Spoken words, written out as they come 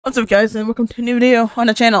What's up guys, and welcome to a new video on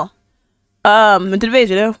the channel. In today's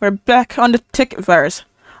video, we're back on the ticket virus.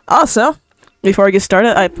 Also, before we get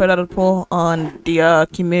started, I put out a poll on the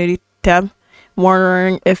community tab,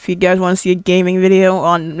 wondering if you guys want to see a gaming video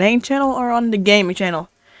on the main channel or on the gaming channel.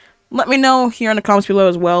 Let me know here in the comments below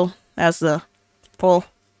as well as the poll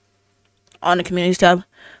on the communities tab.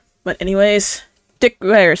 But anyways, ticket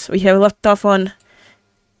virus, we have left off on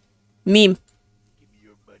meme.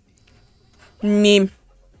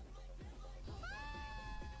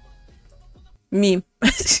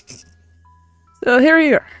 So here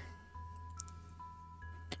we are.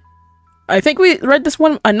 I think we read this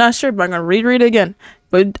one. I'm not sure, but I'm gonna reread it again.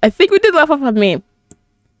 But I think we did laugh off a meme.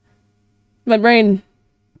 My brain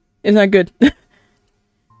is not good.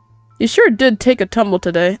 You sure did take a tumble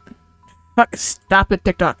today. Fuck, stop it,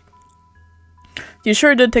 TikTok. You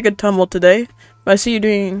sure did take a tumble today, but I see you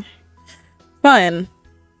doing fine.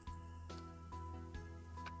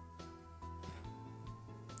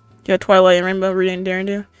 Yeah, Twilight and Rainbow reading Daring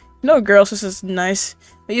Do. No, girls, this is nice.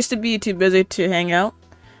 I used to be too busy to hang out.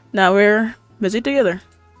 Now we're busy together.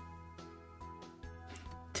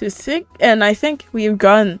 I think we've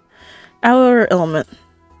gotten out of our element.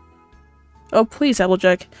 Oh, please,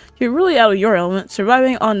 Applejack. You're really out of your element.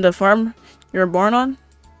 Surviving on the farm you were born on?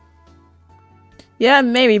 Yeah,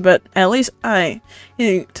 maybe, but at least I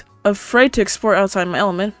ain't afraid to explore outside my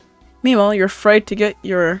element. Meanwhile, you're afraid to get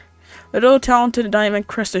your little talented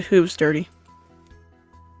diamond-crested hooves dirty.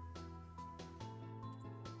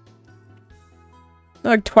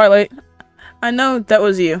 Look, Twilight. I know that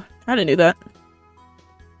was you. I didn't do that.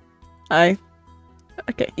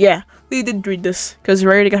 Okay, yeah. We did read this, because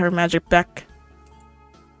Rarity got her magic back.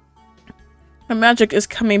 Her magic is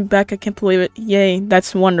coming back, I can't believe it. Yay,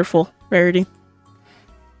 that's wonderful, Rarity.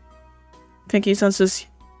 Pinky senses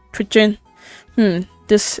twitching.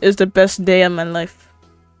 This is the best day of my life.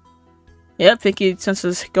 Yep, Pinky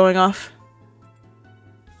senses going off.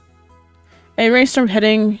 A rainstorm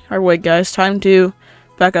heading our way, guys. Time to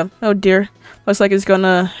back up. Oh dear. Looks like it's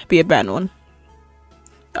gonna be a bad one.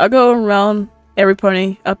 I'll go around every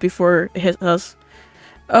pony up before it hits us.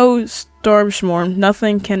 Oh, Storm Schmorm.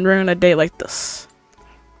 Nothing can ruin a day like this.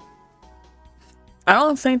 I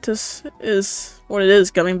don't think this is what it is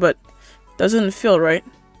coming, but doesn't feel right.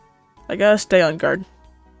 I gotta stay on guard.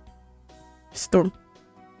 Storm.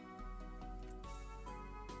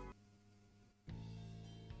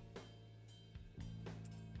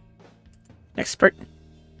 Expert.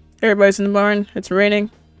 Everybody's in the barn. It's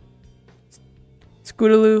raining.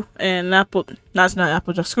 Scootaloo and Apple. No, it's not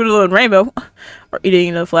Apple. Just Scootaloo and Rainbow are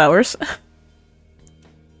eating the flowers.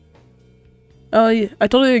 Oh, yeah, I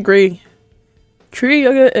totally agree. Tree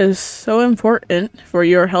yoga is so important for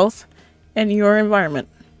your health and your environment.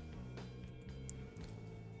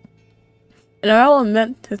 And I all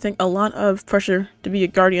meant to think a lot of pressure to be a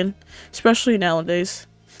guardian, especially nowadays.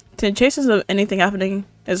 The chances of anything happening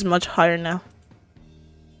is much higher now.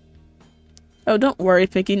 Oh, don't worry,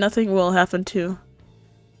 Pinky. Nothing will happen to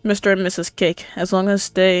Mr. and Mrs. Cake, as long as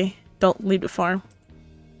they don't leave the farm.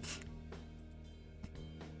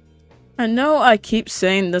 I know I keep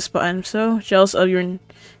saying this, but I'm so jealous of your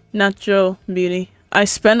natural beauty. I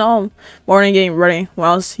spend all morning getting ready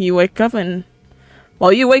while you wake up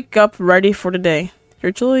ready for the day.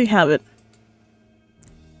 You truly have it.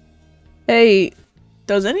 Hey,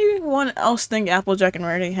 does anyone else think Applejack and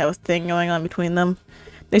Rarity have a thing going on between them?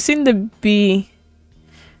 They seem to be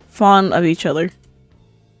fond of each other.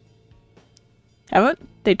 Haven't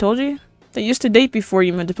they told you? They used to date before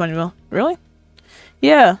you moved to Ponyville. Really?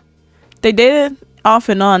 Yeah. They dated off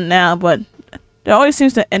and on now, but it always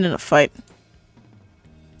seems to end in a fight.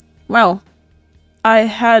 Wow. I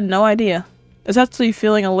had no idea. I was actually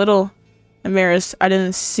feeling a little embarrassed I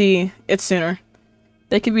didn't see it sooner.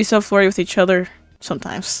 They could be so flirty with each other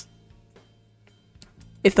sometimes.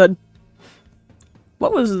 If the...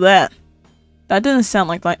 What was that? That didn't sound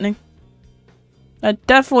like lightning. That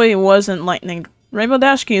definitely wasn't lightning. Rainbow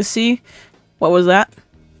Dash, can you see? What was that?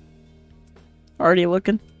 Already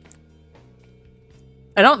looking.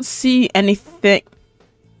 I don't see anything.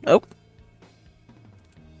 Oh.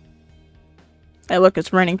 Hey look,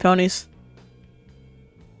 it's raining ponies.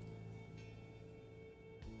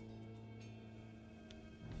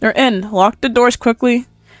 They're in. Lock the doors quickly.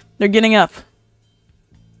 They're getting up.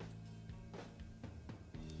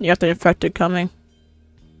 You got the infected coming.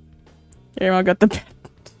 Everyone got the...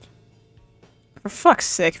 For fuck's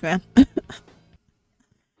sake, man.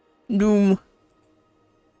 Doom.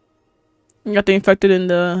 You got the infected in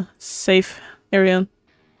the safe area.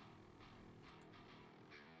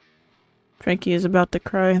 Frankie is about to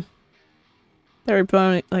cry. Every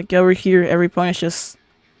pony, like over here, every pony is just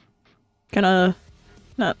Kinda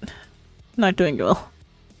not doing well.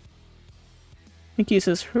 Pinky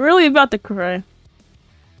is really about to cry.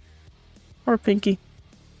 Poor Pinky.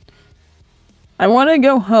 I want to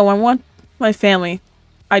go home. I want my family.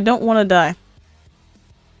 I don't want to die.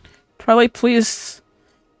 Twilight, please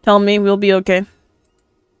tell me we'll be okay.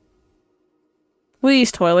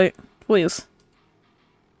 Please, Twilight. Please.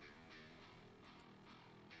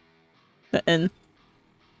 The end.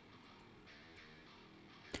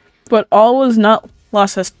 But all was not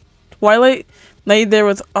lost as Twilight lay there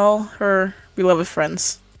with all her beloved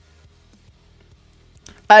friends.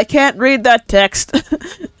 I can't read that text,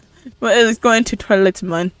 but it's going to Twilight's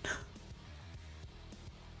mind.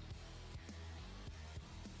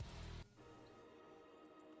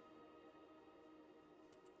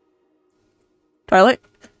 Twilight,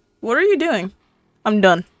 what are you doing? I'm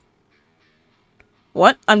done.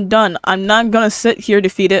 What? I'm done. I'm not gonna sit here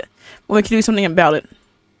defeated when we can do something about it.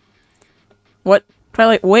 What?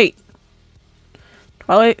 Twilight, wait.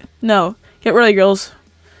 Twilight, no. Get ready, girls.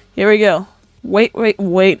 Here we go. Wait, wait,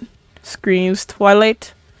 wait. Screams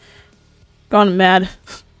Twilight. Gone mad.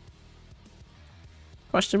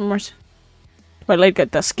 Question marks. Twilight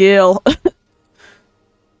got the skill.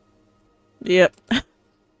 Yep.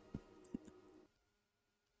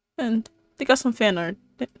 And they got some fan art.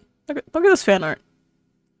 Look at this fan art.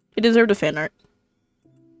 He deserved the fan art.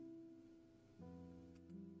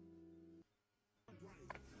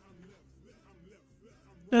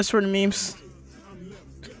 That's for the memes.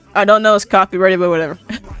 I don't know it's copyrighted, but whatever.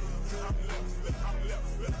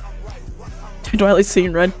 Twilight's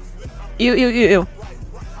seeing red. Ew, ew, ew, ew.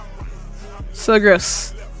 So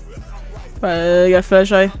gross. Got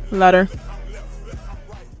flashlight, ladder.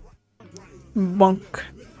 Bonk.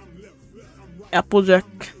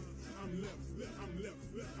 Applejack.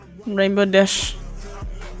 Rainbow Dash.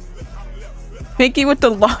 Pinky with the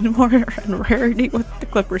lawnmower and Rarity with the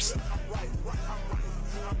clippers.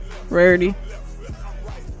 Rarity.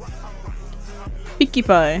 Pinkie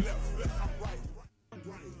Pie.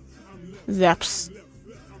 Zaps.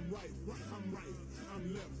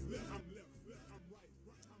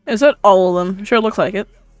 Is that all of them? Sure looks like it.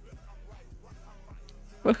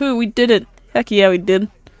 Woohoo, we did it! Heck yeah, we did.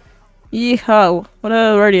 Yeehaw. What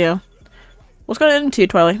a radio. What's gonna end to you,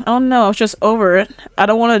 Twilight? I don't know, I was just over it. I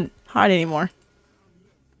don't want to hide anymore.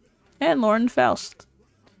 And Lauren Faust.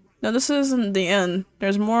 Now this isn't the end.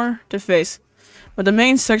 There's more to face. But the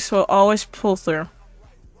main six will always pull through.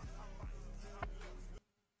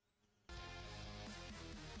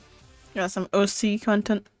 Got some OC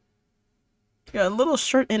content. Got a little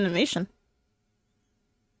short animation.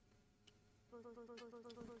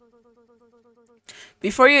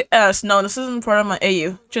 Before you ask, no, this isn't part of my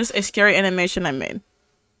AU. Just a scary animation I made.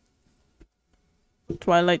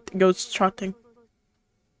 Twilight goes trotting.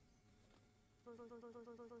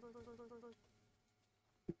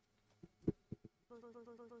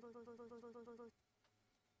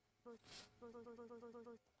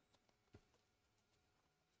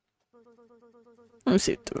 Let me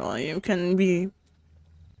see if the volume can be...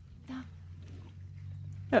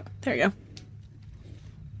 Oh, there you go.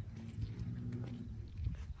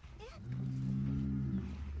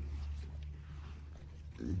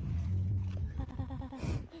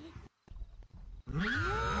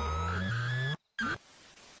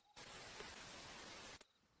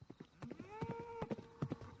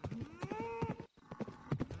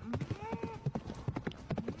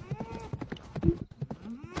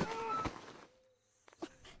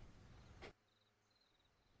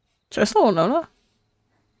 Just a Nona?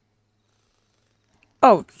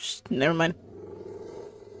 Oh, never mind.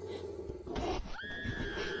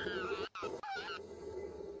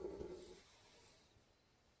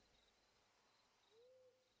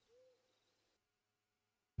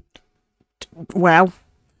 Wow.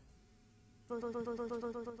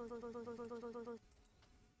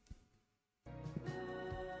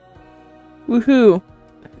 Woohoo.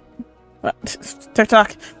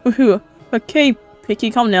 TikTok. Woohoo. Okay,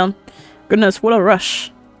 Pinky, calm down. Goodness, what a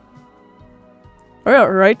rush. Alright,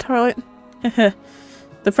 right, Twilight?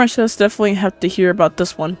 The Frenchies definitely have to hear about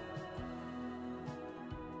this one.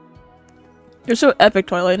 You're so epic,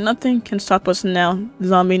 Twilight. Nothing can stop us now.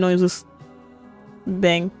 Zombie noises.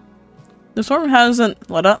 Bang. The storm hasn't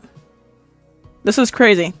let up. This is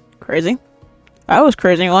crazy. Crazy? I was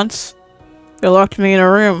crazy once. They locked me in a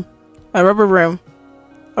room. A rubber room.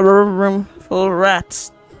 A rubber room full of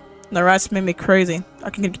rats. The rats made me crazy. I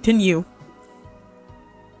can continue.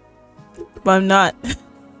 But I'm not.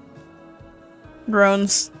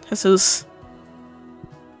 Groans. Hisses.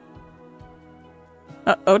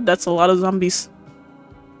 Uh-oh, that's a lot of zombies.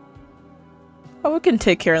 Oh we can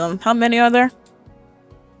take care of them. How many are there?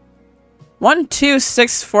 1, 2,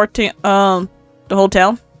 6, 14. The whole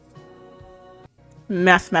town.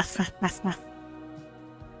 Math.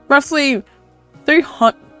 Roughly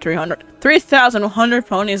 3,100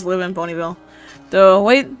 ponies live in Ponyville. The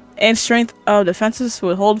weight and strength of defenses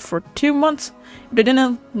will hold for 2 months. If they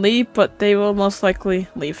didn't leave, but they will most likely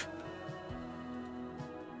leave.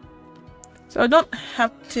 So I don't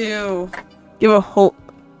have to give a hoot.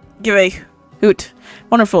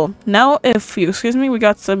 Wonderful. Now, if you excuse me, we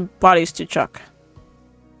got some bodies to chuck.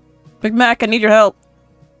 Big Mac, I need your help.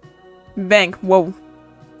 Bang. Whoa.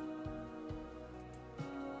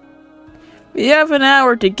 We have an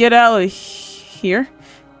hour to get out of here.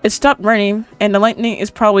 It stopped raining, and the lightning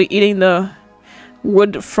is probably eating the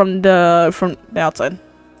wood from the outside.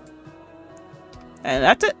 And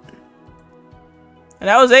that's it. And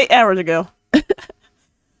that was 8 hours ago.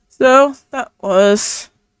 So that was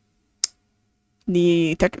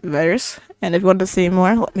the tech virus. And if you want to see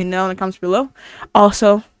more, let me know in the comments below.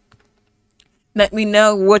 Also, let me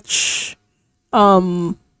know which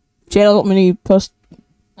channel want me to post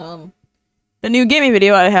the new gaming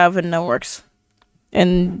video I have in the works.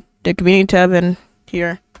 In the community tab and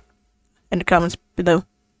here in the comments below.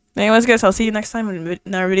 Anyways, guys, I'll see you next time in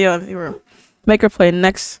another video of your Maker Play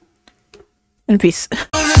next. And peace.